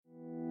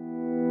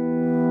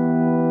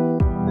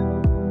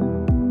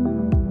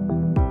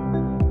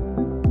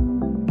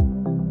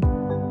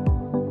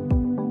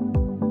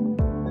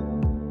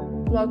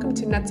welcome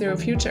to Net Zero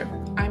Future.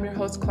 I'm your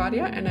host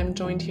Claudia and I'm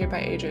joined here by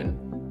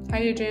Adrian. Hi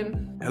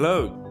Adrian.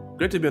 Hello,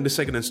 great to be on the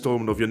second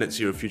installment of your Net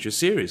Zero Future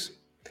series.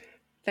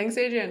 Thanks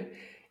Adrian.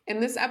 In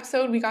this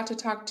episode we got to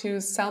talk to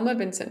Selma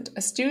Vincent,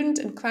 a student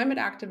and climate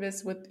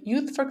activist with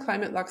Youth for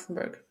Climate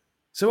Luxembourg.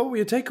 So what were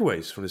your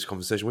takeaways from this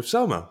conversation with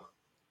Selma?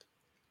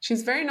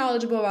 She's very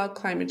knowledgeable about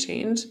climate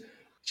change.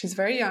 She's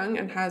very young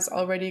and has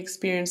already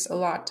experienced a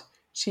lot.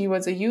 She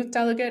was a youth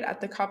delegate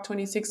at the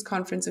COP26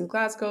 conference in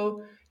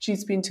Glasgow.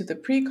 She's been to the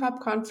pre-COP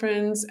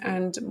conference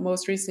and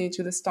most recently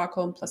to the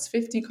Stockholm Plus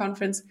 50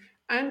 conference,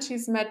 and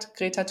she's met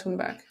Greta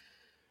Thunberg.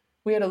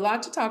 We had a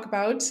lot to talk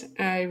about.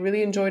 I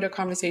really enjoyed our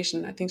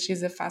conversation. I think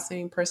she's a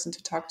fascinating person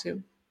to talk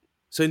to.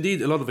 So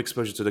indeed, a lot of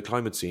exposure to the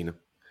climate scene.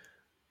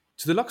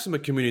 To the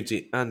Luxembourg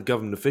community and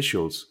government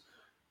officials,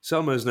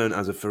 Selma is known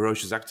as a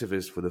ferocious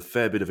activist with a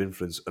fair bit of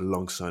influence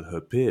alongside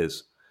her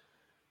peers.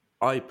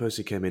 I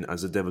personally came in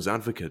as a devil's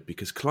advocate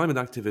because climate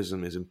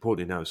activism is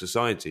important in our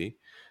society,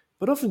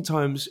 but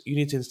oftentimes you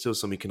need to instill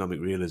some economic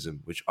realism,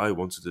 which I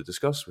wanted to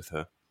discuss with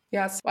her.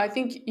 Yes, well, I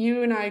think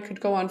you and I could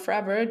go on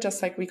forever,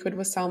 just like we could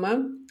with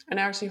Selma, and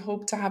I actually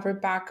hope to have her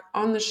back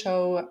on the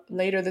show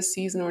later this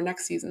season or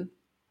next season.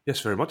 Yes,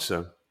 very much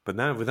so. But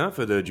now, without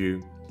further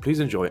ado, please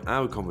enjoy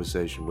our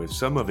conversation with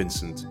Selma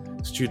Vincent,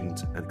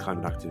 student and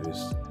climate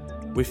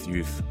activist with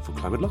Youth for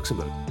Climate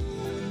Luxembourg.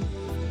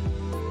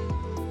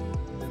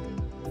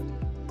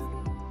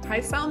 Hi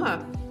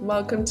Selma,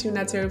 welcome to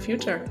Net Zero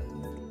Future.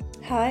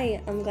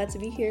 Hi, I'm glad to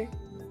be here.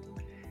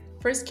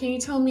 First, can you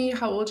tell me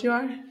how old you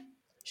are?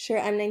 Sure,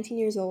 I'm 19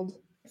 years old.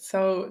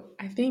 So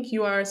I think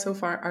you are so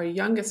far our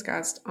youngest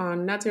guest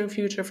on Net Zero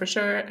Future for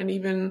sure, and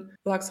even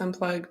Lux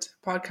Unplugged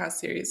podcast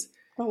series.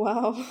 Oh,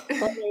 wow.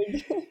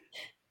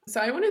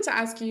 So I wanted to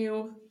ask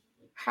you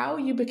how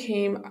you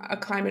became a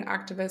climate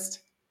activist.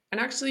 And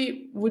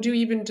actually, would you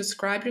even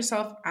describe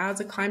yourself as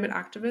a climate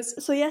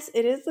activist? So yes,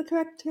 it is the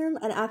correct term.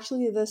 And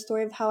actually, the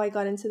story of how I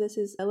got into this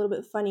is a little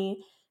bit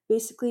funny.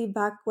 Basically,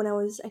 back when I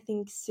was, I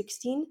think,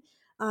 16,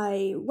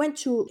 I went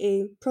to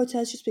a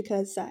protest just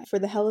because for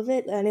the hell of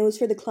it, and it was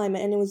for the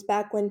climate. And it was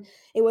back when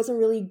it wasn't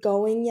really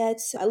going yet,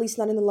 at least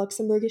not in the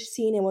Luxembourgish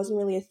scene. It wasn't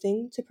really a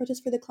thing to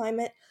protest for the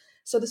climate.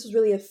 So this was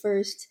really a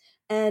first.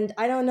 And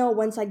I don't know,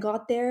 once I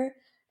got there,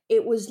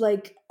 it was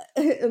like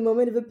a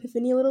moment of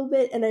epiphany a little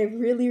bit, and I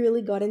really,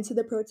 really got into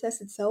the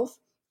protest itself.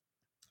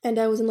 And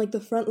I was in like the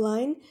front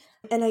line,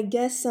 and I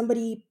guess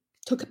somebody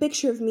took a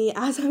picture of me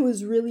as I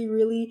was really,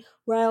 really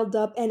riled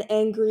up and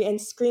angry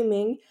and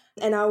screaming,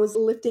 and I was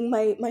lifting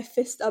my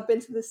fist up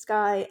into the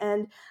sky,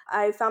 and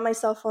I found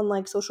myself on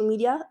like social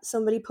media.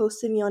 Somebody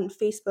posted me on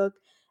Facebook,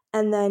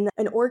 and then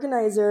an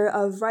organizer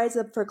of Rise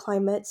Up for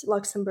Climate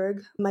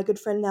Luxembourg, my good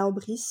friend now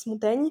Brice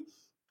Montaigne,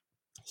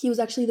 he was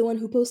actually the one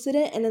who posted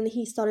it, and then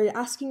he started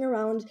asking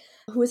around,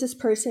 who is this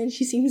person?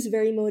 She seems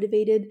very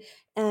motivated,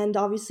 and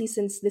obviously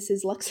since this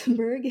is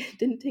Luxembourg, it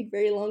didn't take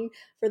very long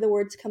for the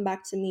word to come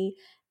back to me,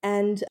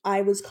 and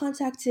I was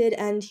contacted,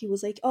 and he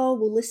was like, oh,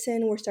 well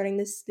listen, we're starting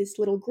this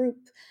little group.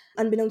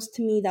 Unbeknownst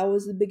to me, that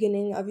was the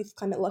beginning of Youth for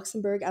Climate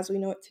Luxembourg as we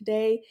know it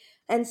today,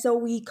 and so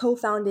we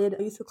co-founded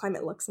Youth for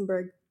Climate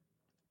Luxembourg.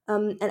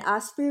 And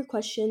as for your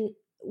question,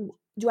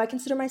 do I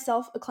consider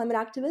myself a climate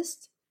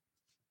activist?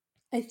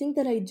 I think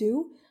that I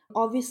do.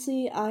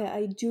 Obviously,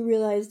 I do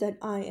realize that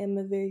I am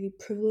a very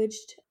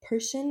privileged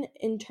person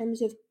in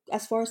terms of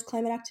as far as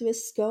climate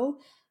activists go.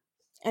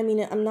 I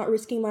mean, I'm not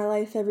risking my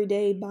life every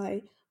day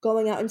by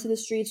going out into the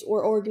streets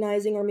or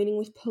organizing or meeting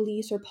with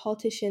police or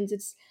politicians.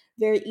 It's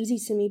very easy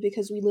to me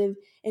because we live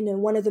in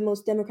one of the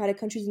most democratic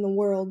countries in the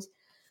world.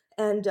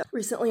 And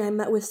recently I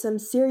met with some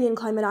Syrian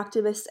climate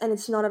activists, and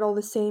it's not at all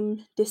the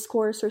same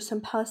discourse, or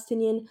some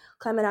Palestinian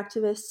climate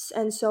activists.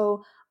 And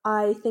so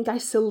I think I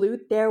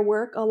salute their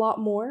work a lot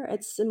more.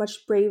 It's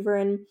much braver,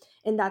 and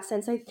in that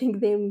sense, I think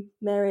they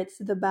merit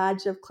the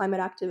badge of climate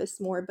activists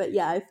more. But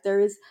yeah, if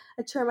there is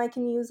a term I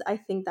can use, I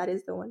think that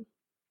is the one.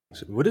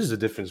 So what is the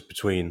difference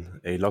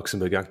between a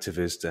Luxembourg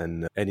activist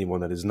and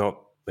anyone that is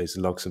not based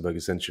in Luxembourg,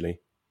 essentially?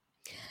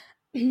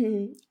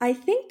 I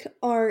think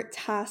our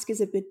task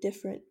is a bit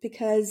different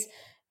because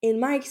in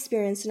my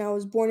experience, and I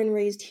was born and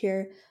raised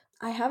here,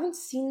 I haven't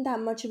seen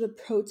that much of a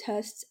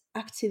protest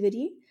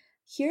activity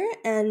here,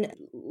 and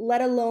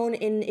let alone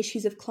in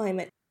issues of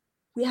climate.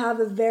 We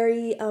have a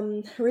very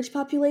rich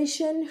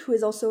population who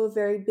is also a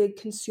very big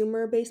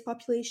consumer-based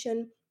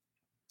population,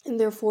 and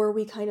therefore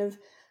we kind of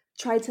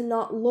try to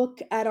not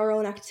look at our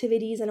own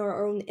activities and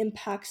our own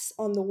impacts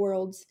on the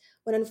world,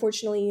 when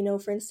unfortunately,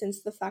 for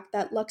instance, the fact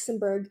that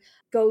Luxembourg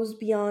goes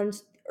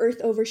beyond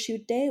Earth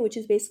Overshoot Day, which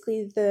is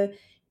basically the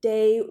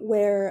day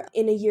where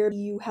in a year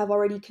you have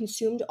already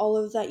consumed all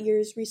of that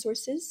year's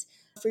resources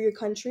for your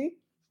country.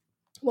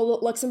 Well,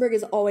 Luxembourg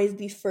is always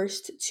the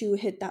first to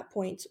hit that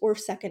point, or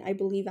second, I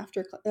believe,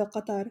 after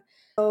Qatar.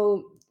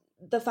 So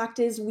the fact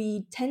is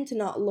we tend to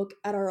not look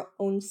at our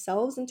own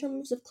selves in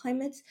terms of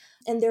climate,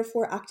 and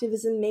therefore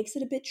activism makes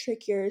it a bit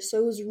trickier. So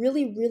it was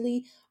really,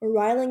 really a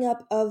riling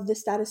up of the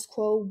status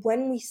quo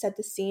when we set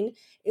the scene.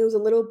 It was a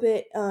little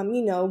bit,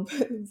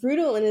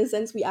 brutal in a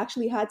sense. We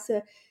actually had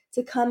to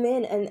come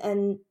in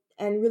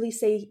and really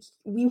say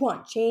we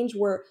want change.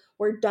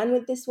 We're done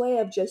with this way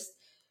of just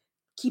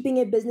keeping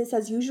it business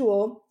as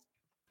usual.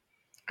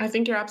 I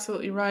think you're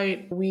absolutely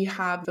right. We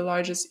have the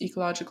largest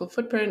ecological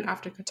footprint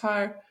after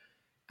Qatar,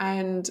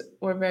 and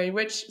we're very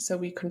rich, so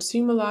we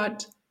consume a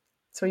lot.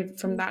 So,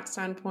 from that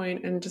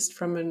standpoint, and just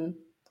from a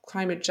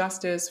climate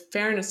justice,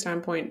 fairness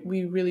standpoint,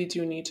 we really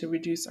do need to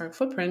reduce our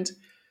footprint.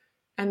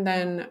 And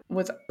then,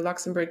 with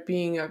Luxembourg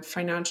being a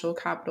financial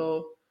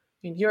capital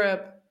in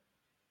Europe,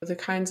 the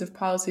kinds of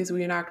policies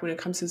we enact when it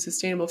comes to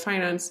sustainable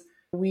finance,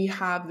 we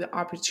have the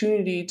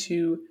opportunity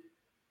to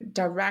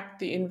direct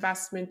the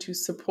investment to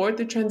support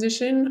the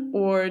transition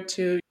or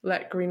to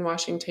let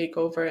greenwashing take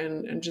over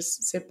and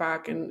just sit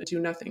back and do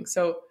nothing.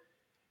 So,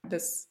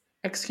 this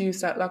excuse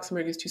that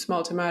Luxembourg is too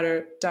small to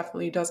matter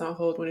definitely does not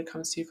hold when it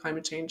comes to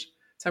climate change.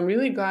 So, I'm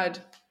really glad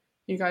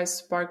you guys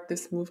sparked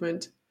this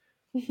movement.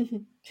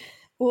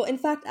 Well, in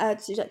fact,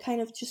 kind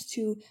of just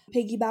to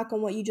piggyback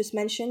on what you just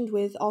mentioned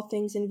with all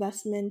things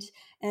investment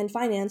and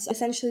finance,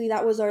 essentially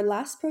that was our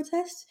last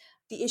protest.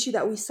 The issue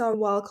that we saw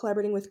while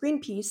collaborating with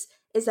Greenpeace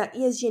is that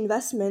ESG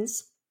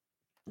investments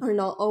are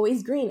not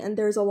always green, and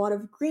there's a lot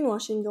of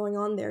greenwashing going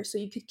on there. So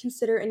you could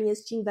consider an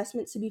ESG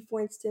investment to be, for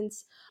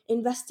instance,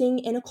 investing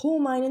in a coal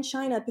mine in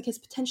China because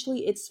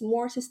potentially it's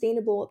more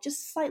sustainable,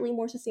 just slightly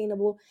more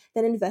sustainable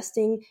than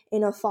investing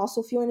in a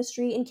fossil fuel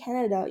industry in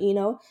Canada, you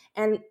know?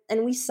 And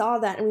we saw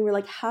that and we were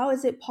like, how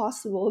is it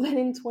possible that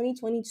in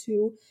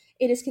 2022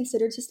 it is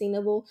considered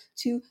sustainable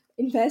to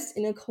invest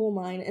in a coal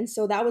mine? And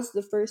so that was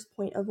the first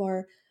point of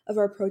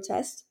our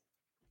protest.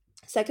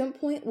 Second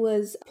point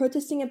was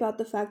protesting about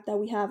the fact that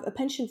we have a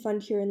pension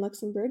fund here in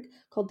Luxembourg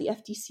called the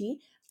FDC,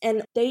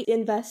 and they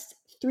invest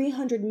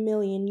 300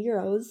 million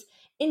euros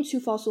into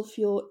fossil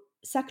fuel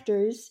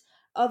sectors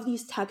of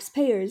these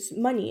taxpayers'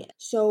 money.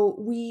 So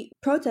we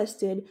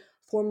protested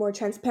for more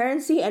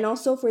transparency and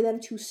also for them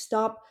to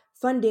stop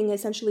funding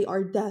essentially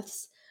our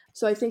deaths.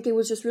 So I think it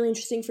was just really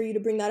interesting for you to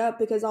bring that up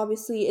because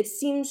obviously it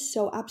seems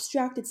so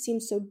abstract, it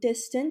seems so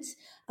distant.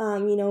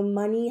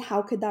 Money,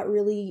 how could that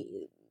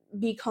really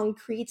be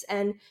concrete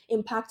and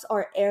impacts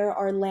our air,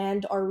 our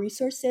land, our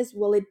resources?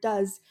 Well, it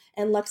does.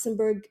 And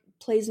Luxembourg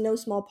plays no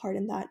small part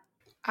in that.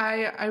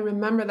 I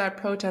remember that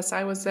protest.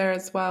 I was there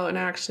as well, and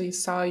I actually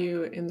saw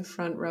you in the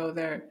front row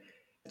there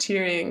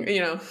cheering,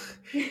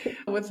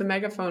 with the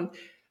megaphone.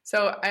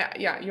 So,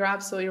 yeah, you're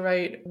absolutely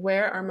right.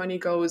 Where our money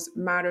goes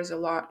matters a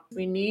lot.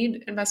 We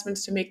need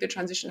investments to make the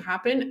transition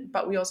happen,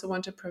 but we also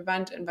want to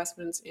prevent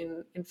investments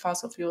in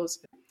fossil fuels.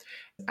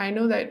 I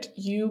know that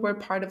you were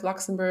part of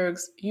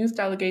Luxembourg's youth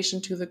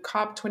delegation to the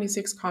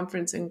COP26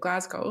 conference in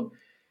Glasgow.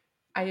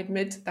 I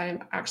admit that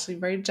I'm actually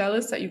very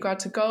jealous that you got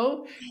to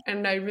go,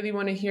 and I really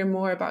want to hear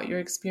more about your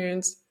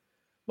experience.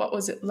 What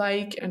was it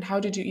like, and how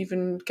did you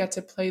even get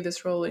to play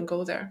this role and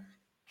go there?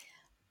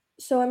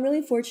 So I'm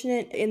really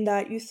fortunate in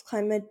that Youth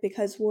Climate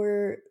because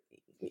we're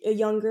a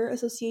younger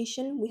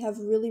association. We have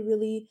really,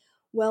 really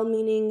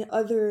well-meaning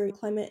other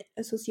climate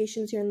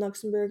associations here in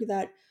Luxembourg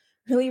that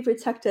really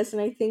protect us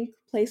and I think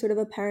play sort of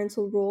a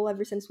parental role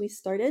ever since we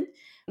started.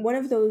 One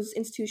of those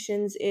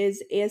institutions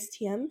is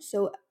ASTM,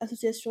 so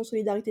Association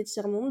Solidarité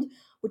Tiers-Monde,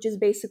 which is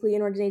basically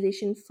an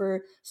organization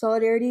for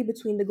solidarity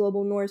between the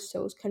global north,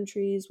 so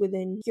countries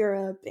within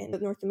Europe and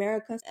North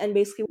America, and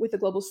basically with the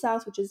global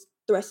south, which is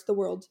the rest of the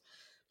world.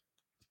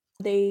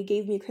 They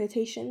gave me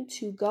accreditation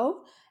to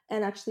go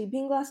and actually be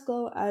in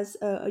Glasgow as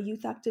a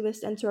youth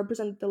activist and to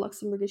represent the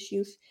Luxembourgish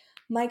youth.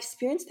 My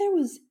experience there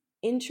was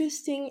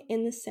interesting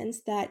in the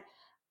sense that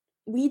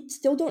we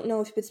still don't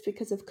know if it's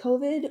because of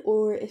COVID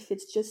or if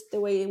it's just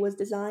the way it was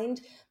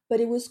designed, but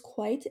it was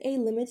quite a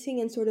limiting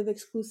and sort of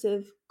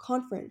exclusive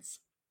conference.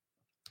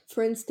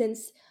 For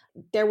instance,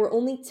 there were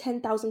only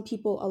 10,000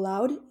 people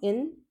allowed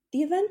in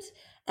the event,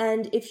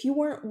 and if you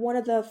weren't one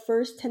of the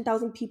first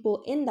 10,000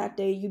 people in that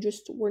day, you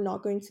just were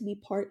not going to be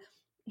part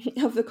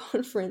of the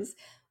conference,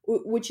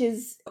 which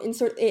is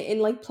in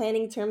like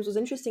planning terms was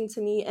interesting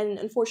to me. And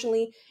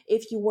unfortunately,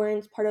 if you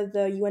weren't part of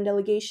the UN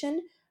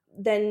delegation,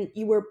 then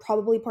you were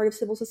probably part of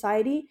civil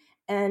society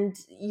and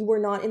you were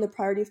not in the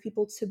priority of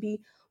people to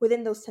be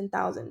within those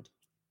 10,000,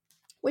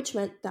 which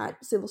meant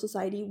that civil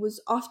society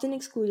was often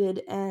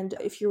excluded. And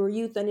if you were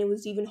youth, then it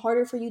was even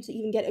harder for you to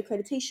even get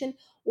accreditation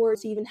or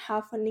to even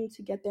have funding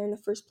to get there in the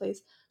first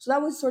place. So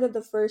that was sort of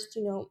the first,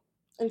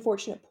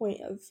 unfortunate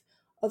point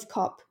of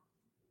COP.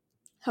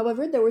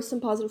 However, there were some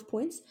positive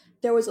points.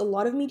 There was a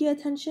lot of media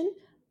attention.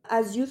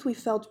 As youth, we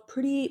felt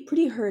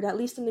pretty heard, at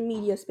least in the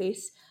media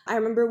space. I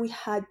remember we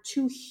had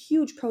two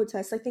huge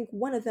protests. I think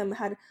one of them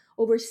had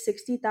over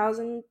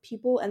 60,000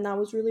 people, and that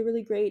was really,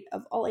 really great,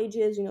 of all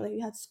ages.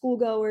 You had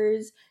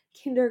schoolgoers,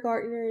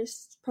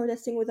 kindergartners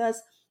protesting with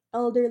us,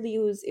 elderly.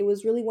 It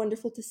was really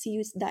wonderful to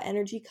see that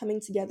energy coming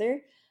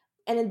together.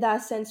 And in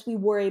that sense, we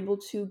were able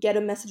to get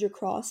a message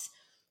across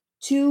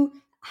to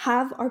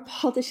have our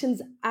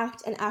politicians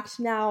act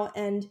now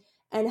and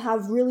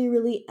have really,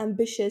 really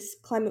ambitious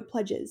climate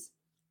pledges.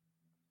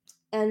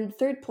 And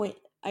third point,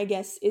 I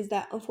guess, is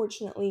that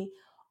unfortunately,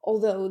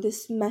 although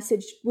this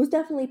message was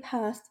definitely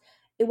passed,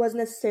 it wasn't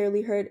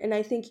necessarily heard. And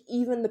I think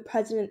even the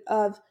president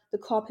of the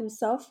COP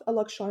himself,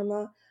 Alok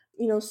Sharma,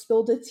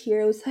 spilled a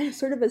tear. It was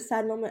sort of a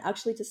sad moment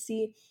actually to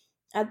see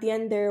at the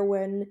end there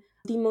when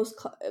the most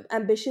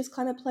ambitious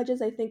climate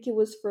pledges, I think it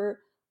was for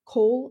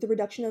coal, the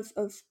reduction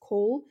of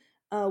coal,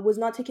 was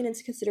not taken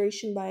into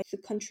consideration by the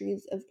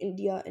countries of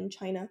India and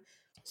China.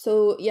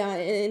 So yeah,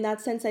 in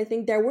that sense, I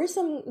think there were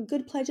some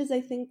good pledges. I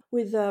think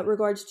with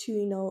regards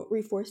to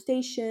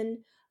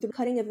reforestation, the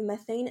cutting of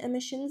methane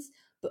emissions,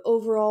 but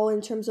overall,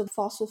 in terms of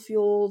fossil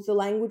fuel, the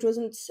language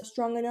wasn't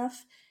strong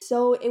enough.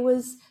 So it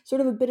was sort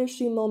of a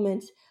bittersweet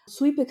moment.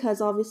 Sweet because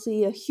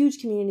obviously a huge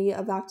community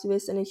of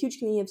activists and a huge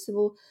community of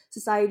civil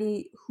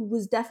society who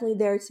was definitely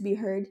there to be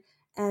heard,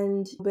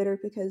 and bitter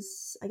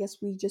because I guess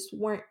we just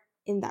weren't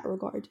in that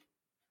regard.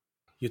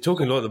 You're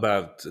talking a lot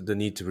about the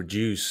need to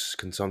reduce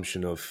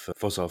consumption of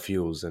fossil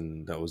fuels,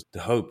 and that was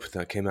the hope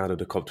that came out of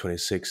the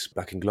COP26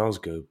 back in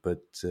Glasgow.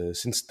 But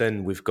since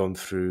then, we've gone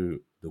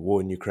through the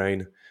war in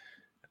Ukraine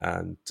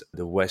and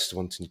the West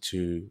wanting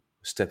to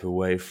step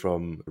away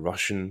from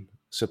Russian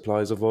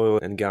supplies of oil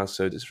and gas.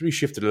 So it's really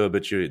shifted a little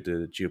bit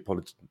the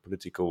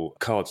geopolitical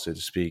cards, so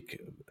to speak.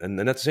 And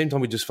at the same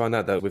time, we just found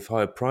out that with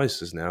higher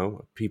prices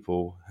now,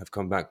 people have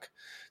come back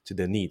to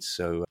their needs.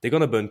 So they're going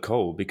to burn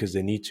coal because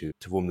they need to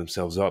warm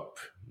themselves up,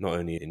 not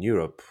only in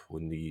Europe or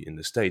in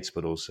the States,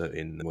 but also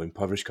in more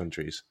impoverished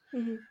countries.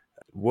 Mm-hmm.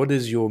 What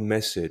is your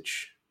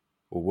message,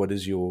 or what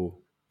is your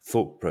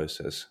thought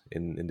process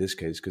in this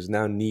case? Because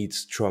now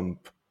needs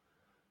Trump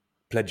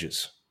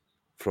pledges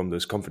from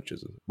those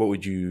conferences.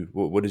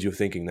 What is your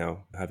thinking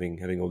now,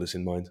 having all this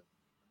in mind?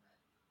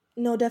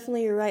 No,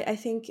 definitely you're right. I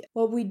think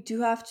what we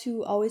do have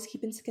to always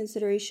keep into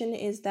consideration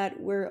is that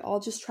we're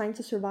all just trying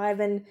to survive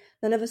and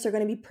none of us are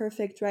going to be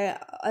perfect, right?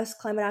 Us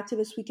climate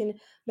activists, we can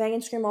bang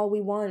and scream all we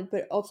want,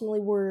 but ultimately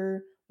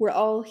we're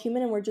all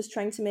human and we're just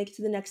trying to make it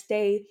to the next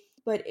day.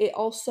 But it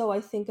also, I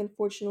think,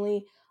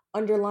 unfortunately,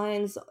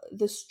 underlines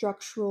the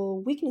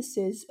structural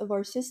weaknesses of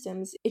our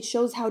systems. It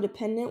shows how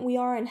dependent we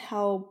are and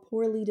how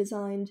poorly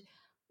designed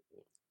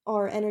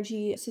our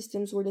energy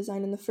systems were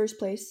designed in the first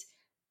place.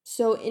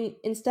 So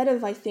instead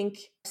of, I think,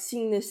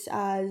 seeing this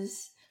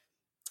as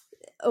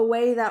a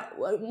way that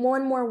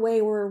one more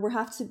way where we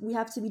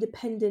have to be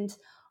dependent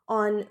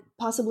on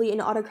possibly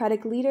an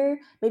autocratic leader,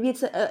 maybe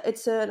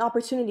it's an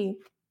opportunity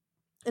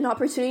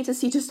to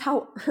see just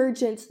how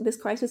urgent this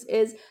crisis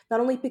is, not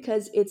only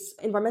because it's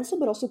environmental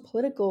but also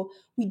political.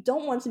 We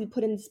don't want to be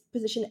put in this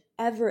position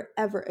ever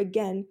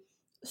again.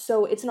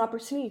 So it's an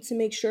opportunity to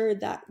make sure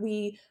that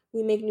we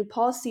make new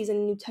policies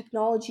and new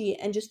technology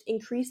and just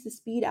increase the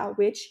speed at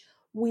which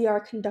we are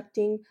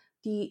conducting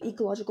the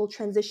ecological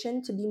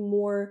transition to be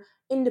more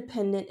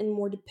independent and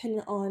more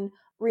dependent on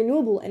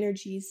renewable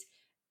energies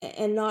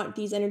and not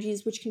these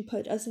energies which can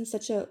put us in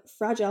such a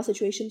fragile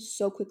situation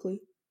so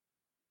quickly.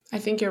 I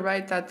think you're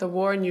right that the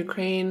war in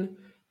Ukraine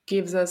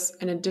gives us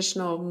an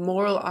additional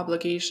moral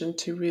obligation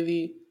to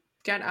really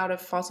get out of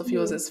fossil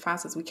fuels as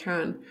fast as we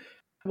can.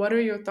 What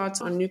are your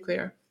thoughts on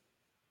nuclear?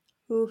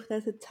 Ooh,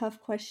 that's a tough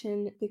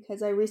question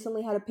because I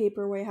recently had a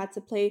paper where I had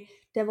to play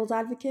devil's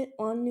advocate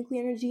on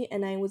nuclear energy,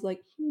 and I was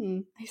like,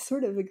 I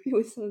sort of agree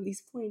with some of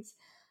these points.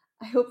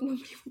 I hope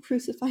nobody will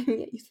crucify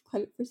me at Youth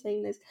Climate for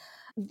saying this.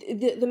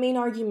 The main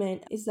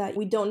argument is that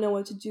we don't know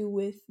what to do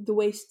with the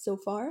waste so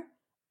far,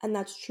 and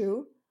that's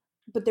true.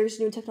 But there's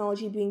new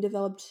technology being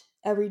developed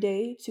every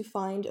day to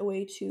find a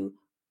way to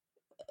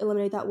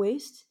eliminate that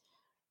waste.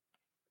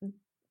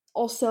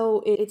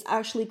 Also, it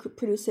actually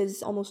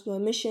produces almost no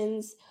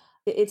emissions.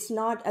 It's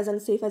not as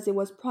unsafe as it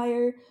was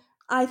prior.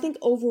 I think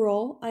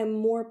overall, I'm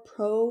more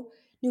pro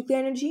nuclear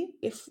energy.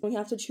 If we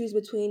have to choose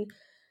between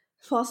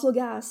fossil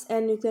gas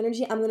and nuclear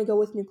energy, I'm going to go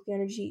with nuclear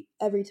energy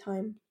every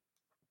time.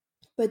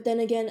 But then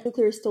again,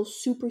 nuclear is still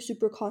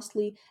super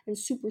costly and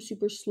super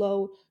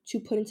slow to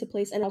put into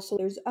place. And also,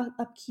 there's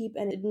upkeep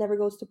and it never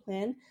goes to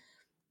plan.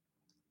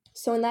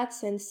 So in that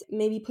sense,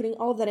 maybe putting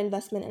all of that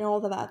investment and all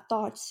of that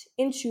thought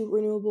into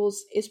renewables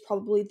is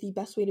probably the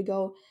best way to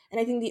go. And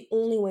I think the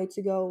only way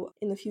to go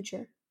in the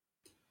future.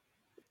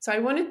 So I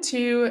wanted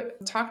to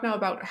talk now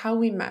about how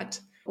we met.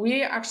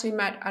 We actually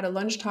met at a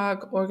lunch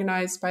talk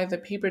organized by the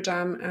Paper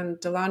Jam and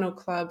Delano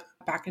Club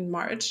back in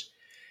March.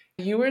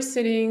 You were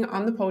sitting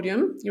on the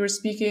podium. You were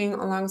speaking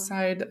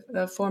alongside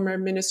the former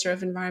Minister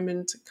of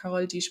Environment,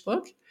 Carole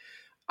Dieschbroek,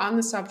 on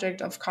the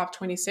subject of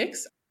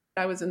COP26.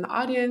 I was in the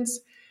audience,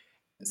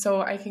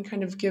 so I can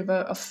kind of give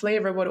a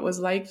flavor of what it was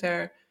like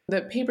there.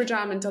 The Paper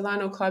Jam and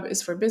Delano Club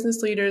is for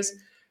business leaders,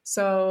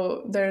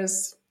 so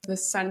there's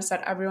this sense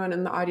that everyone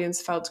in the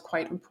audience felt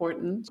quite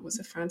important. It was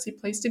a fancy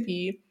place to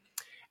be.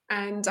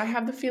 And I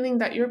have the feeling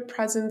that your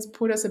presence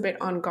put us a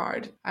bit on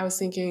guard. I was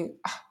thinking,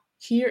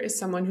 here is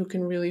someone who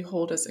can really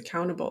hold us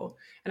accountable.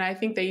 And I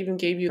think they even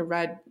gave you a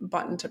red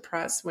button to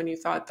press when you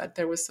thought that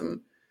there was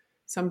some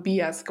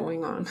BS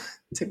going on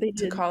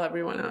to call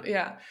everyone out.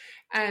 Yeah.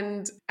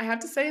 And I have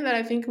to say that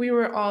I think we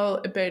were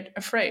all a bit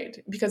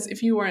afraid because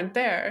if you weren't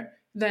there,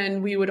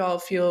 then we would all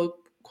feel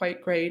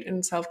quite great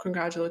and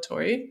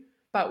self-congratulatory.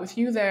 But with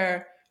you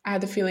there, I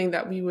had the feeling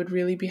that we would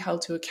really be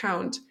held to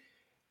account.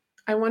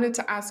 I wanted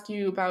to ask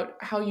you about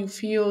how you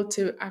feel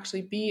to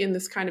actually be in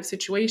this kind of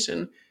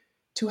situation,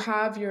 to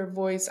have your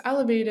voice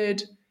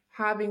elevated,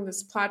 having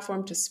this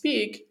platform to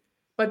speak,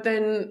 but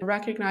then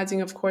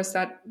recognizing, of course,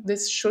 that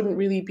this shouldn't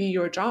really be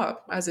your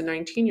job as a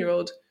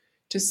 19-year-old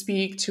to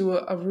speak to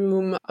a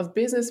room of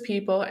business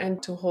people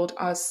and to hold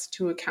us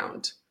to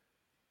account.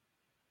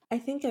 I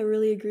think I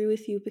really agree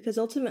with you because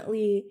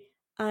ultimately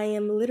I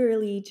am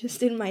literally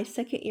just in my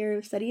second year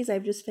of studies.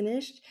 I've just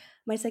finished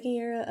my second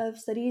year of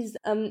studies.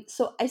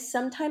 So I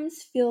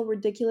sometimes feel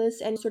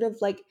ridiculous and sort of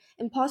like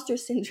imposter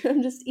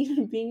syndrome just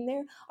even being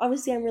there.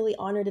 Obviously, I'm really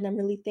honored and I'm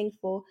really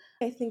thankful.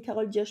 I think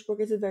Carol Joshborg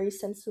is a very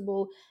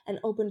sensible and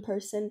open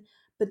person,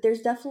 but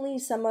there's definitely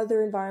some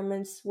other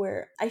environments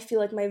where I feel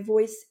like my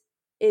voice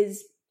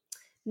is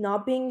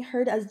not being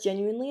heard as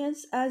genuinely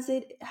as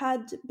it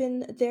had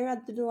been there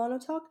at the Delano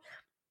talk.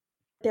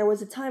 There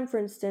was a time, for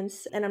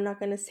instance, and I'm not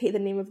going to say the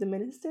name of the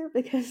minister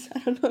because I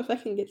don't know if I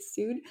can get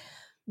sued,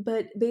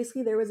 but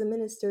basically, there was a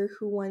minister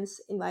who once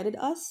invited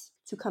us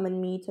to come and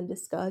meet and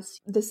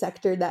discuss the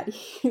sector that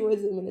he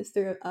was a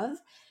minister of.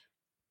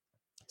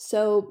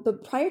 So,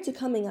 but prior to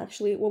coming,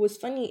 actually, what was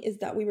funny is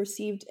that we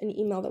received an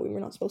email that we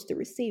were not supposed to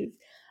receive.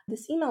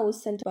 This email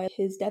was sent by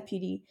his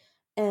deputy,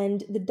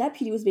 and the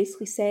deputy was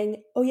basically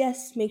saying, oh,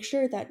 yes, make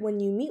sure that when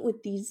you meet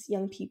with these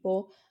young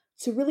people,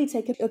 to really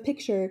take a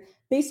picture.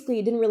 Basically,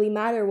 it didn't really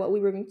matter what we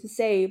were going to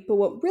say, but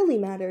what really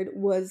mattered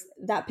was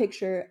that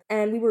picture.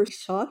 And we were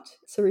shocked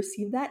to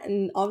receive that.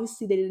 And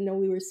obviously, they didn't know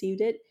we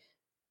received it.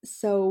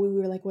 So we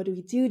were like, what do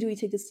we do? Do we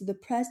take this to the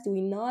press? Do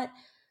we not?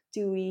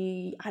 Do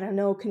we, I don't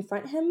know,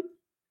 confront him?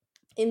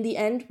 In the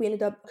end, we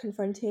ended up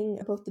confronting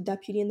both the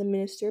deputy and the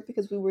minister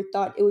because we were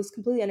thought it was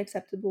completely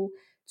unacceptable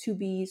to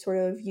be sort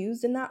of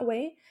used in that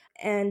way.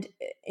 And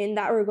in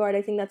that regard,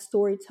 I think that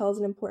story tells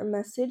an important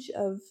message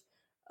of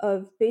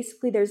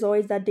basically there's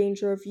always that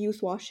danger of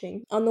youth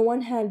washing. On the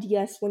one hand,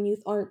 yes, when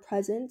youth aren't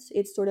present,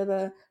 it's sort of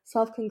a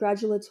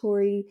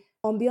self-congratulatory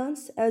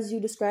ambiance, as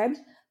you described.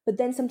 But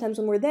then sometimes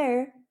when we're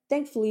there,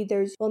 thankfully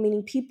there's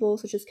well-meaning people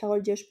such as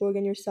Carol Joshborg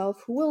and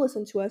yourself who will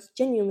listen to us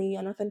genuinely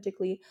and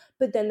authentically,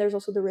 but then there's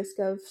also the risk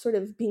of sort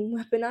of being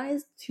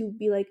weaponized to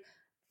be like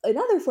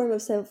another form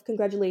of self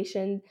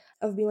congratulation,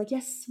 of being like,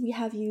 yes, we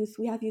have youth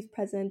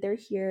present, they're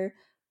here,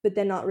 but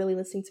then not really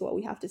listening to what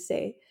we have to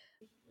say.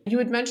 You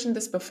had mentioned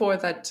this before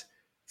that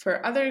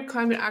for other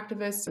climate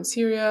activists in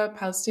Syria,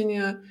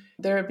 Palestine,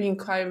 they're being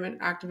climate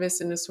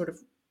activists in a sort of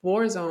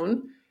war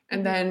zone.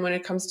 And then when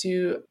it comes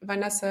to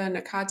Vanessa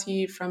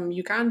Nakati from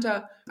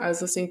Uganda, I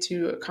was listening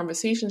to a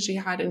conversation she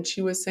had, and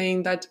she was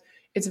saying that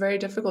it's very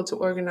difficult to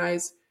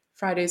organize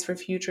Fridays for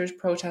Futures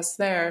protests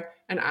there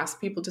and ask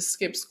people to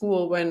skip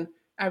school when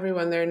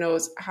everyone there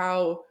knows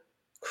how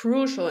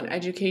crucial an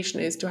education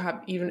is to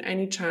have even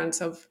any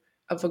chance of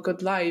a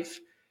good life,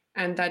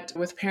 and that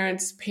with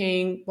parents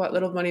paying what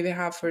little money they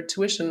have for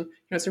tuition,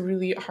 it's a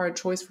really hard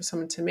choice for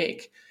someone to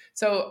make.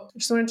 So I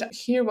just wanted to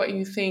hear what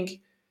you think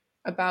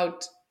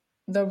about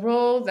the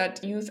role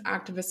that youth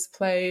activists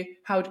play,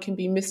 how it can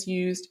be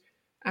misused,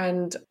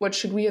 and what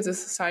should we as a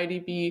society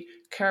be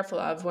careful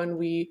of when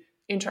we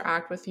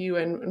interact with you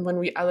and when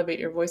we elevate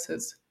your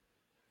voices.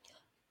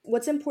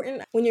 What's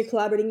important when you're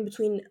collaborating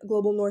between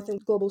global north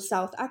and global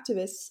south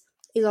activists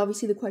is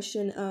obviously the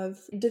question of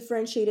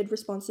differentiated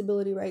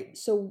responsibility, right?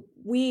 So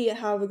we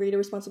have a greater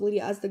responsibility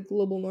as the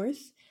global north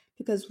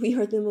because we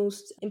are the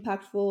most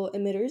impactful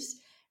emitters,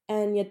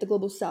 and yet the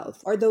global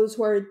south are those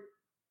who are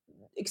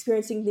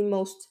experiencing the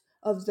most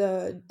of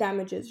the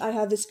damages. I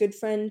have this good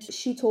friend.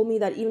 She told me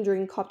that even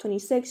during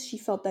COP26, she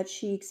felt that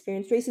she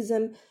experienced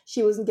racism.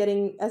 She wasn't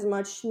getting as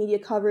much media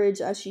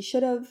coverage as she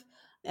should have.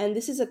 And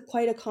this is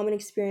quite a common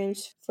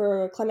experience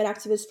for climate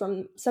activists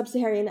from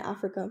sub-Saharan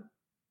Africa.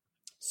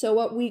 So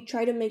what we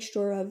try to make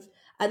sure of,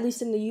 at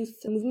least in the youth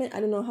movement, I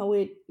don't know how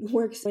it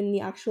works in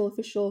the actual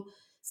official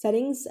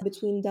settings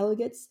between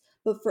delegates,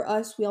 but for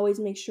us, we always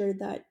make sure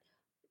that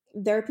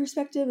their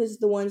perspective is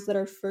the ones that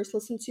are first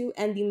listened to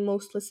and the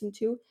most listened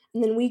to,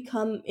 and then we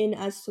come in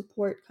as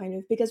support, kind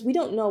of, because we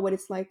don't know what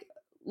it's like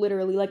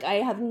literally. Like, I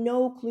have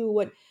no clue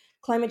what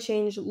climate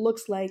change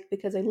looks like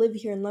because I live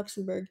here in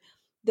Luxembourg.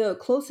 The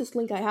closest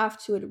link I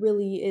have to it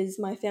really is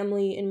my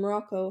family in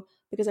Morocco,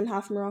 because I'm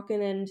half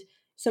Moroccan, and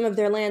some of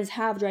their lands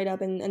have dried up,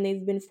 and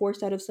they've been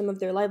forced out of some of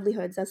their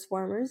livelihoods as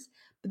farmers,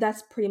 but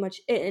that's pretty much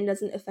it, and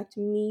doesn't affect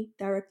me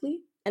directly.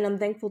 And I'm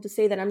thankful to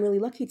say that, I'm really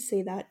lucky to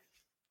say that.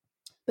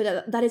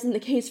 But that isn't the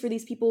case for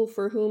these people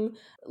for whom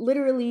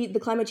literally the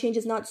climate change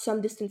is not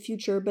some distant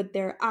future, but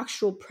their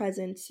actual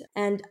present.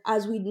 And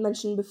as we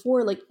mentioned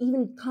before, like,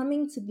 even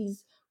coming to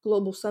these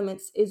global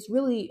summits is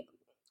really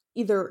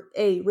either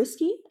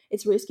risky.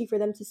 It's risky for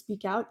them to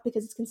speak out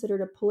because it's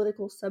considered a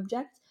political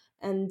subject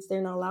and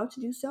they're not allowed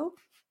to do so,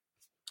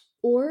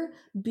 or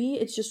B,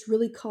 it's just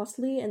really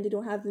costly and they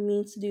don't have the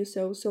means to do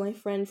so. So my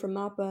friend from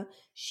MAPA,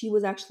 she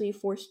was actually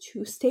forced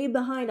to stay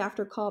behind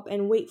after COP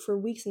and wait for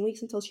weeks and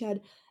weeks until she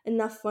had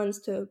enough funds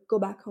to go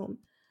back home.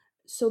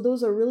 So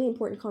those are really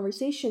important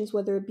conversations,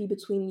 whether it be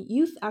between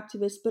youth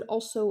activists, but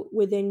also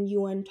within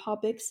UN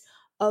topics,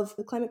 of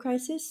the climate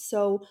crisis.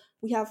 So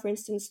we have, for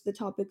instance, the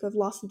topic of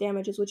loss and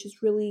damages, which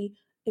is really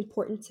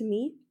important to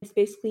me. It's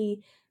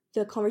basically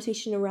the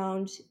conversation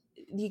around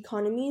the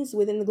economies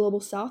within the global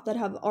south that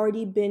have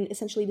already been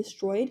essentially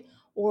destroyed,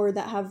 or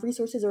that have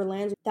resources or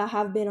lands that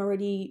have been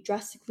already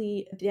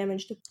drastically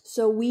damaged.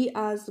 So we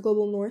as the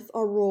global north,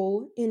 our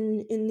role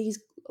in these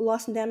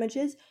loss and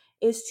damages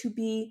is to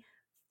be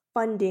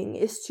funding,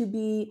 is to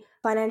be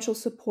financial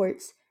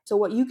supports. So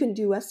what you can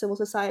do as civil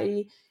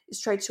society is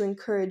try to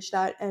encourage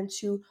that and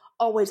to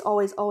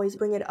always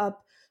bring it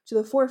up to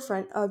the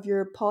forefront of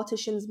your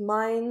politicians'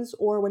 minds,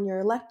 or when you're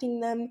electing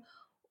them,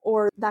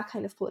 or that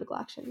kind of political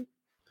action.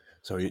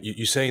 So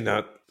you're saying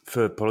that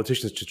for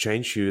politicians to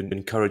change, you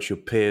encourage your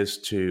peers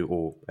to,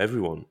 or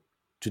everyone,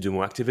 to do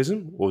more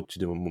activism or to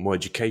do more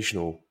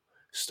educational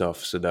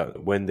stuff so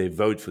that when they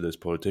vote for those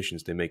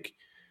politicians, they make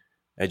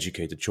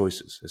educated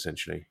choices,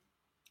 essentially.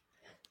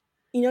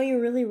 You know,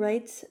 you're really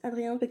right,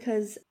 Adrien,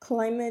 because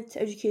climate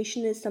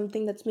education is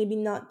something that's maybe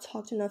not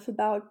talked enough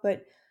about,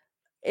 but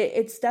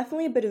it's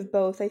definitely a bit of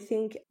both. I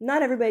think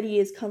not everybody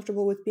is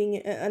comfortable with being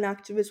an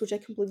activist, which I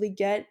completely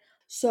get.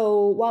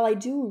 So while I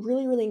do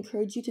really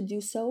encourage you to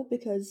do so,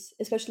 because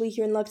especially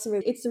here in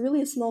Luxembourg, it's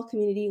really a small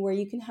community where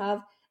you can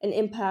have an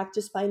impact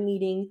just by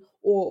meeting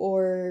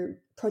or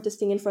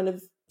protesting in front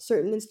of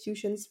certain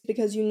institutions,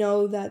 because you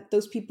know that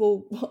those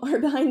people are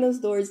behind those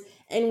doors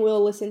and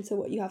will listen to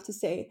what you have to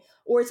say.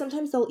 Or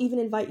sometimes they'll even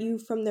invite you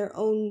from their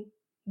own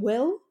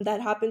will.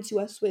 That happened to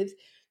us with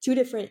two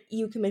different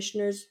EU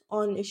commissioners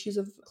on issues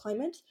of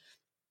climate.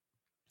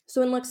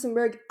 So in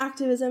Luxembourg,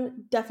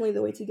 activism, definitely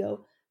the way to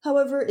go.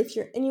 However, if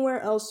you're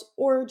anywhere else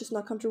or just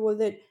not comfortable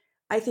with it,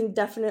 I think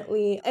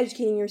definitely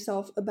educating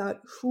yourself about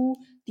who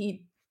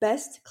the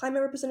best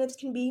climate representatives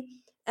can be,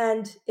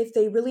 and if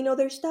they really know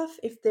their stuff,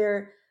 if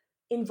they're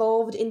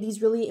involved in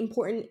these really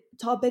important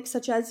topics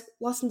such as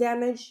loss and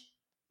damage,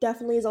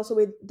 definitely is also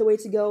the way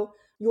to go.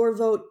 Your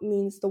vote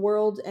means the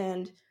world,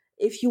 and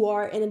if you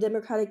are in a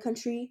democratic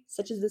country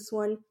such as this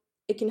one,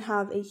 it can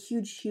have a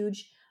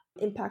huge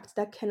impact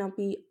that cannot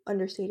be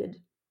understated.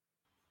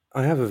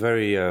 I have a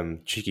very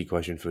cheeky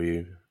question for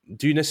you.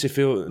 Do you necessarily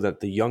feel that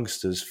the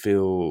youngsters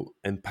feel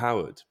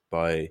empowered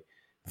by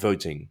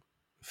voting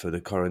for the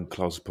current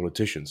class of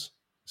politicians?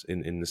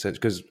 In the sense,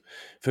 because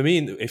for me,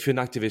 if you're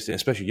an activist,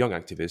 especially young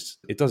activists,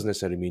 it doesn't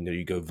necessarily mean that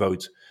you go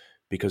vote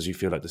because you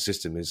feel like the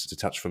system is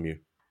detached from you.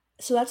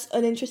 So that's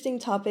an interesting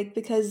topic,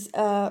 because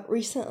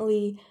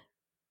recently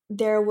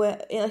there was,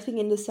 I think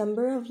in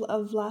December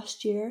of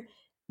last year,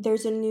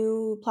 there's a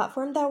new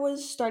platform that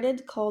was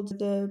started called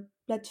the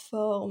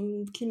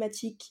Plateforme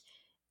Climatique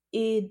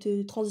et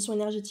de Transition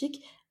Énergétique,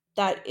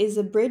 that is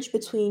a bridge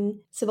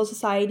between civil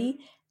society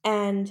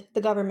and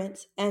the government.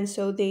 And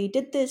so they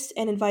did this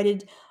and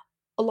invited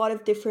a lot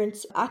of different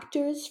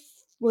actors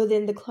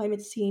within the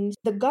climate scene.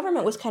 The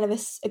government was kind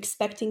of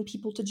expecting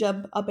people to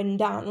jump up and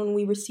down when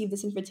we received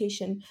this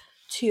invitation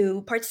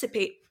to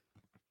participate.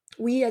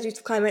 We, as Youth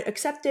of Climate,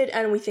 accepted,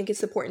 and we think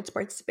it's important to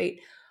participate.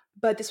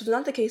 But this was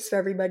not the case for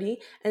everybody,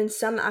 and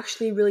some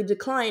actually really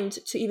declined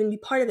to even be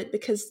part of it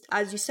because,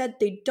 as you said,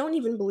 they don't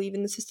even believe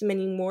in the system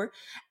anymore,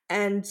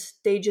 and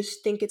they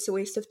just think it's a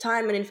waste of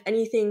time. And if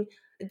anything,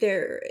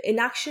 their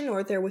inaction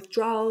or their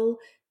withdrawal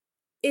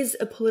is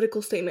a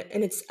political statement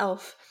in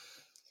itself.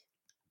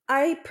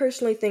 I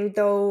personally think,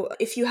 though,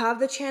 if you have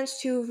the chance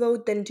to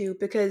vote, then do,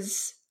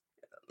 because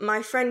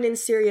my friend in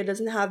Syria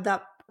doesn't have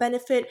that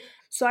benefit.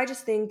 So I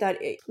just think that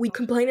we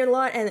complain a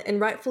lot, and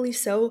rightfully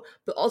so,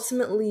 but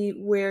ultimately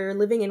we're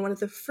living in one of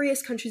the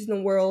freest countries in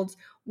the world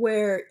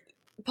where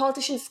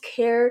politicians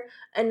care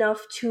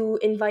enough to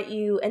invite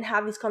you and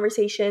have these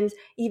conversations,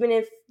 even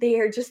if they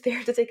are just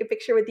there to take a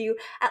picture with you.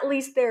 At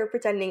least they're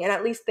pretending, and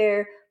at least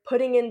they're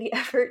putting in the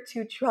effort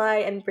to try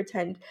and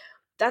pretend.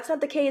 That's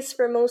not the case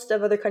for most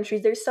of other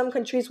countries. There's some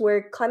countries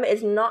where climate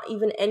is not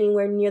even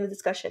anywhere near the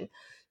discussion.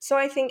 So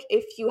I think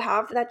if you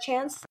have that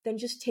chance, then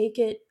just take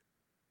it.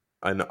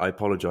 I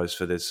apologize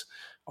for this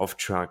off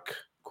track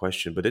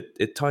question, but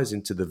it ties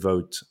into the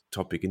vote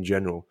topic in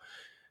general.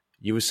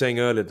 You were saying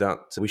earlier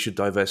that we should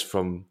divest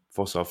from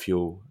fossil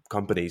fuel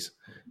companies.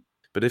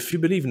 But if you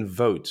believe in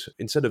vote,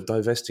 instead of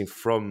divesting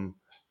from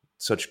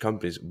such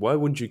companies, why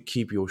wouldn't you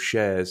keep your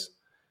shares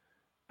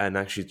and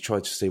actually try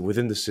to stay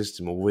within the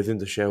system or within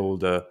the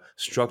shareholder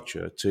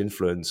structure to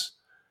influence,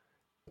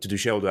 to do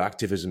shareholder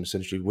activism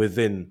essentially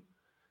within?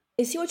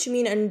 I see what you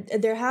mean, and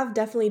there have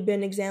definitely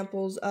been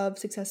examples of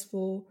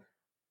successful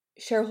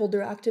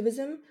shareholder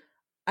activism.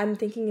 I'm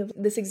thinking of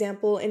this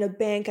example in a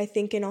bank, I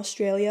think in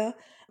Australia,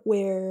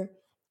 where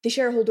the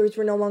shareholders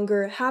were no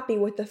longer happy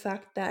with the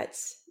fact that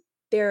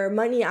their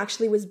money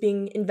actually was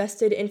being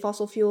invested in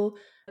fossil fuel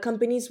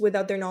companies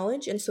without their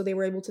knowledge. And so they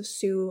were able to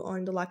sue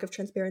on the lack of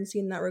transparency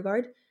in that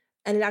regard.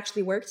 And it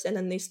actually worked. And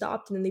then they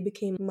stopped, and then they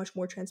became much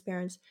more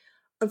transparent.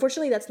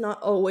 Unfortunately, that's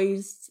not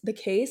always the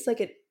case.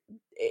 Like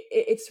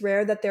it's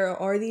rare that there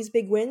are these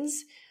big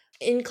wins.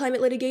 in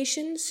climate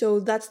litigation. So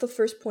that's the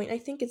first point. I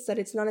think it's that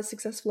it's not as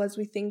successful as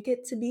we think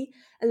it to be.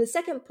 And the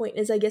second point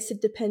is, I guess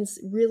it depends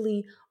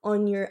really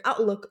on your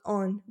outlook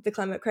on the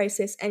climate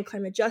crisis and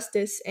climate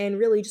justice and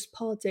really just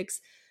politics.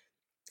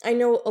 I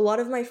know a lot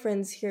of my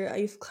friends here at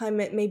Youth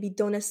Climate maybe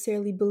don't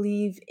necessarily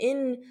believe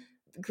in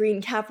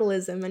green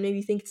capitalism and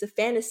maybe think it's a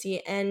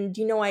fantasy. And,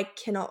 I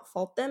cannot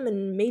fault them.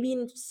 And maybe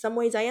in some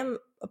ways I am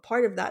a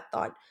part of that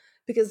thought,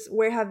 because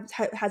where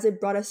has it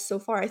brought us so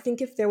far? I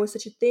think if there was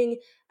such a thing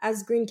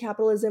as green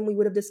capitalism, we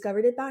would have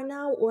discovered it by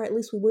now, or at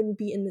least we wouldn't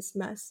be in this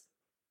mess.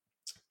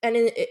 And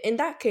in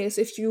that case,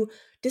 if you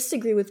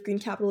disagree with green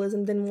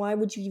capitalism, then why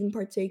would you even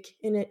partake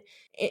in it?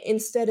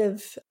 Instead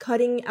of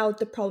cutting out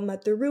the problem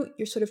at the root,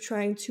 you're sort of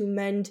trying to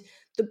mend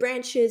the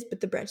branches,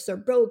 but the branches are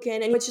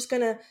broken, and it's just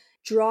going to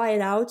draw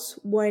it out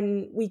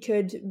when we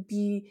could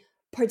be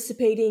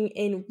participating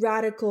in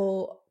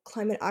radical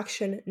climate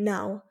action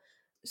now.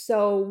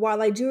 So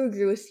while I do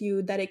agree with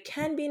you that it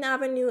can be an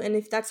avenue, and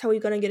if that's how you're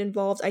going to get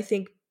involved, I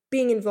think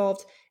being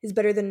involved is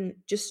better than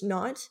just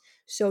not.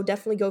 So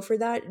definitely go for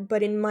that.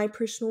 But in my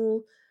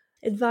personal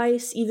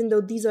advice, even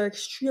though these are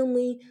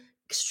extremely,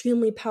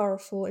 extremely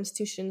powerful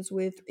institutions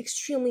with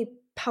extremely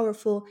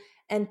powerful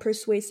and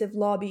persuasive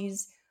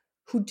lobbies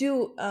who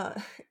do,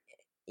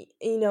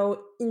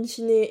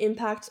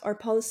 impact our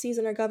policies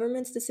and our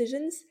government's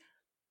decisions,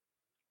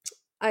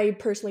 I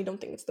personally don't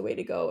think it's the way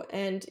to go.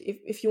 And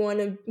if you want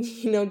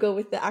to, go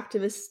with the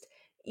activist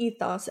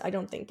ethos, I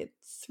don't think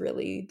it's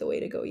really the way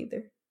to go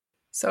either.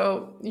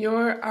 So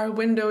you're our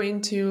window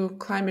into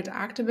climate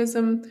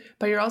activism,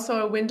 but you're also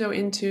a window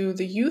into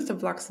the youth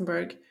of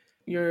Luxembourg.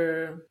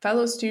 Your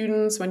fellow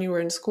students, when you were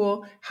in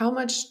school, how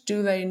much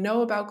do they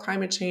know about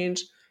climate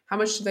change? How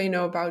much do they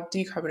know about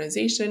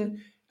decarbonization?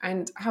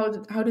 And how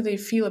do they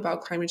feel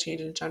about climate change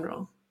in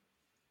general?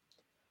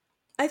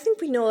 I think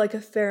we know a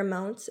fair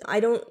amount. I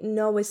don't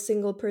know a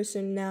single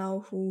person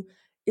now who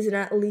isn't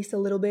at least a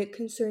little bit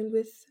concerned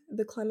with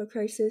the climate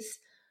crisis.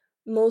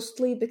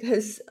 Mostly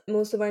because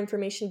most of our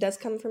information does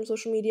come from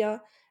social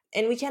media,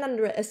 and we can't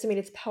underestimate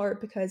its power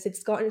because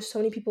it's gotten so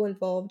many people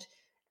involved,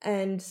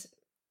 and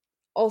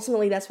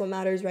ultimately that's what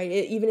matters, right?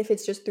 Even if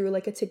it's just through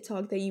a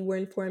TikTok that you were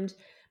informed,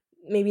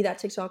 maybe that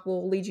TikTok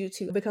will lead you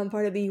to become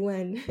part of the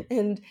UN,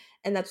 and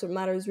that's what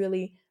matters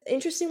really.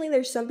 Interestingly,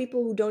 there's some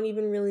people who don't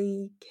even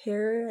really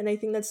care, and I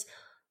think that's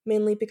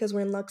mainly because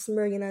we're in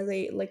Luxembourg, and as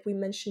we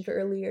mentioned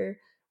earlier,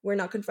 we're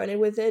not confronted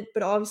with it.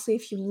 But obviously,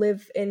 if you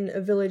live in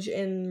a village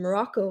in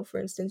Morocco, for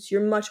instance,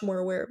 you're much more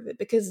aware of it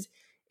because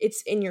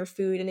it's in your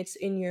food and it's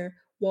in your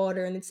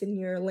water and it's in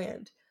your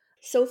land.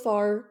 So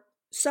far,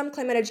 some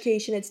climate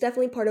education, it's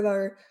definitely part of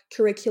our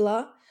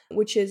curricula,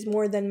 which is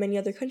more than many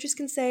other countries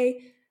can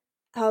say.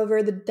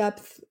 However, the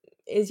depth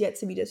is yet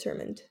to be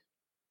determined.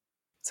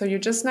 So you're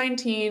just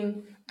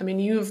 19. I mean,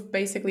 you've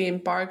basically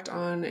embarked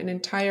on an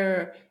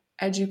entire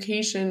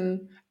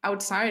education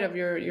outside of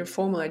your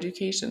formal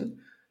education.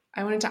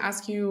 I wanted to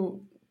ask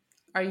you,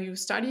 are you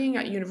studying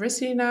at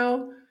university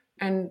now?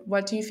 And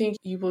what do you think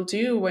you will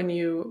do when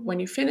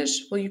you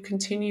finish? Will you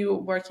continue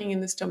working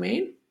in this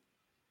domain?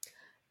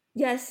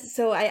 Yes,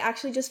 so I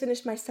actually just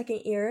finished my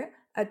second year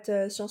at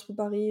Sciences Po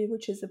Paris,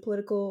 which is a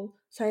political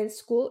science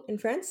school in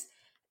France.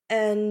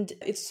 And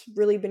it's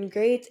really been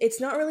great.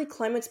 It's not really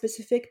climate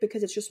specific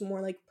because it's just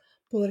more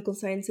political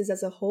sciences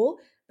as a whole,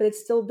 but it's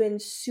still been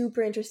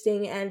super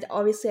interesting. And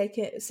obviously,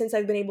 since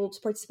I've been able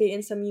to participate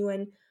in some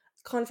UN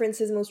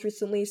conferences, most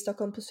recently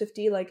Stockholm Plus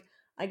 50,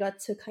 I got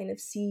to kind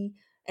of see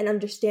and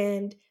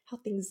understand how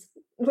things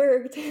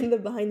worked and the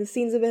behind the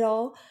scenes of it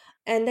all.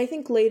 And I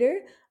think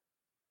later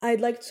I'd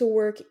like to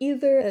work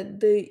either at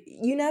the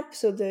UNEP,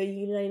 so the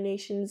United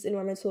Nations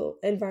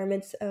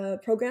Environment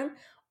Program,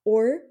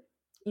 or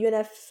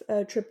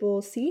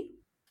UNFCCC.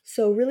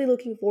 So really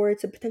looking forward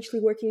to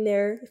potentially working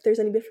there. If there's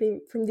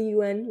anybody from the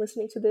UN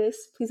listening to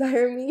this, please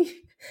hire me.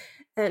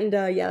 And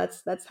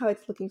that's how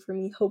it's looking for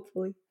me,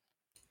 hopefully.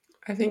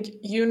 I think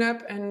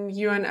UNEP and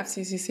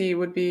UNFCCC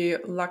would be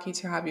lucky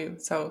to have you.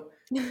 So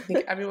I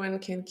think everyone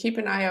can keep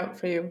an eye out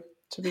for you.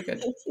 To be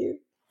good. Thank you.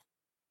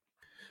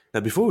 Now,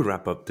 before we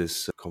wrap up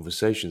this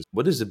conversation,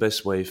 what is the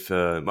best way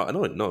for not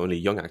only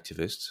young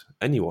activists,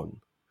 anyone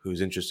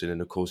who's interested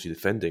in a cause you're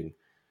defending?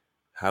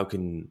 How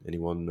can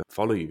anyone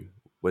follow you?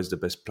 Where's the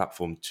best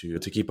platform to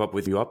keep up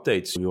with your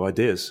updates, your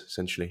ideas,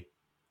 essentially?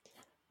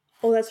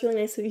 Oh, that's really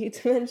nice of you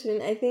to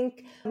mention. I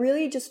think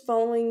really just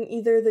following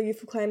either the Youth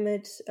for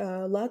Climate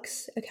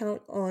Lux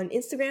account on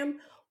Instagram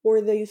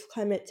or the Youth for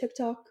Climate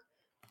TikTok.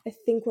 I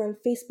think we're on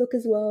Facebook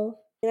as well.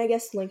 And I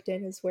guess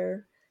LinkedIn is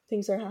where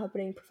things are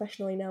happening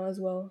professionally now as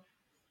well.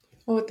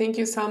 Oh, thank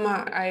you,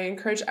 Salma. I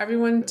encourage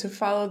everyone to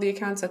follow the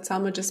accounts that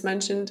Salma just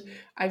mentioned.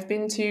 I've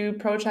been to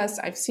protests.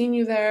 I've seen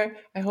you there.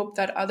 I hope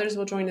that others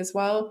will join as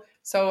well.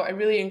 So I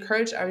really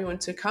encourage everyone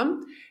to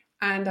come.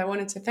 And I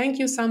wanted to thank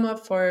you, Salma,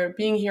 for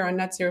being here on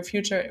Net Zero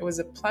Future. It was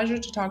a pleasure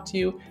to talk to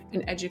you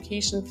in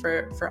education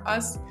for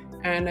us.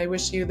 And I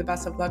wish you the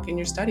best of luck in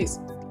your studies.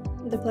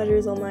 The pleasure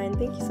is all mine.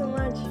 Thank you so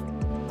much.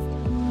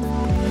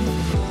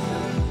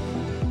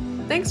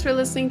 Thanks for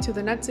listening to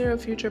the Net Zero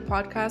Future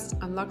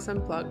podcast on Lux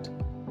Unplugged.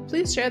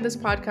 Please share this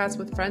podcast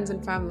with friends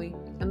and family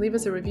and leave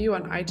us a review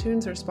on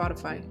iTunes or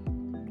Spotify.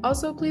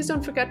 Also, please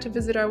don't forget to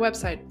visit our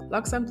website,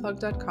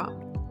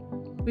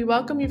 luxunplugged.com. We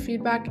welcome your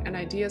feedback and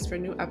ideas for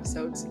new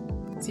episodes.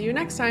 See you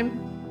next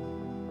time!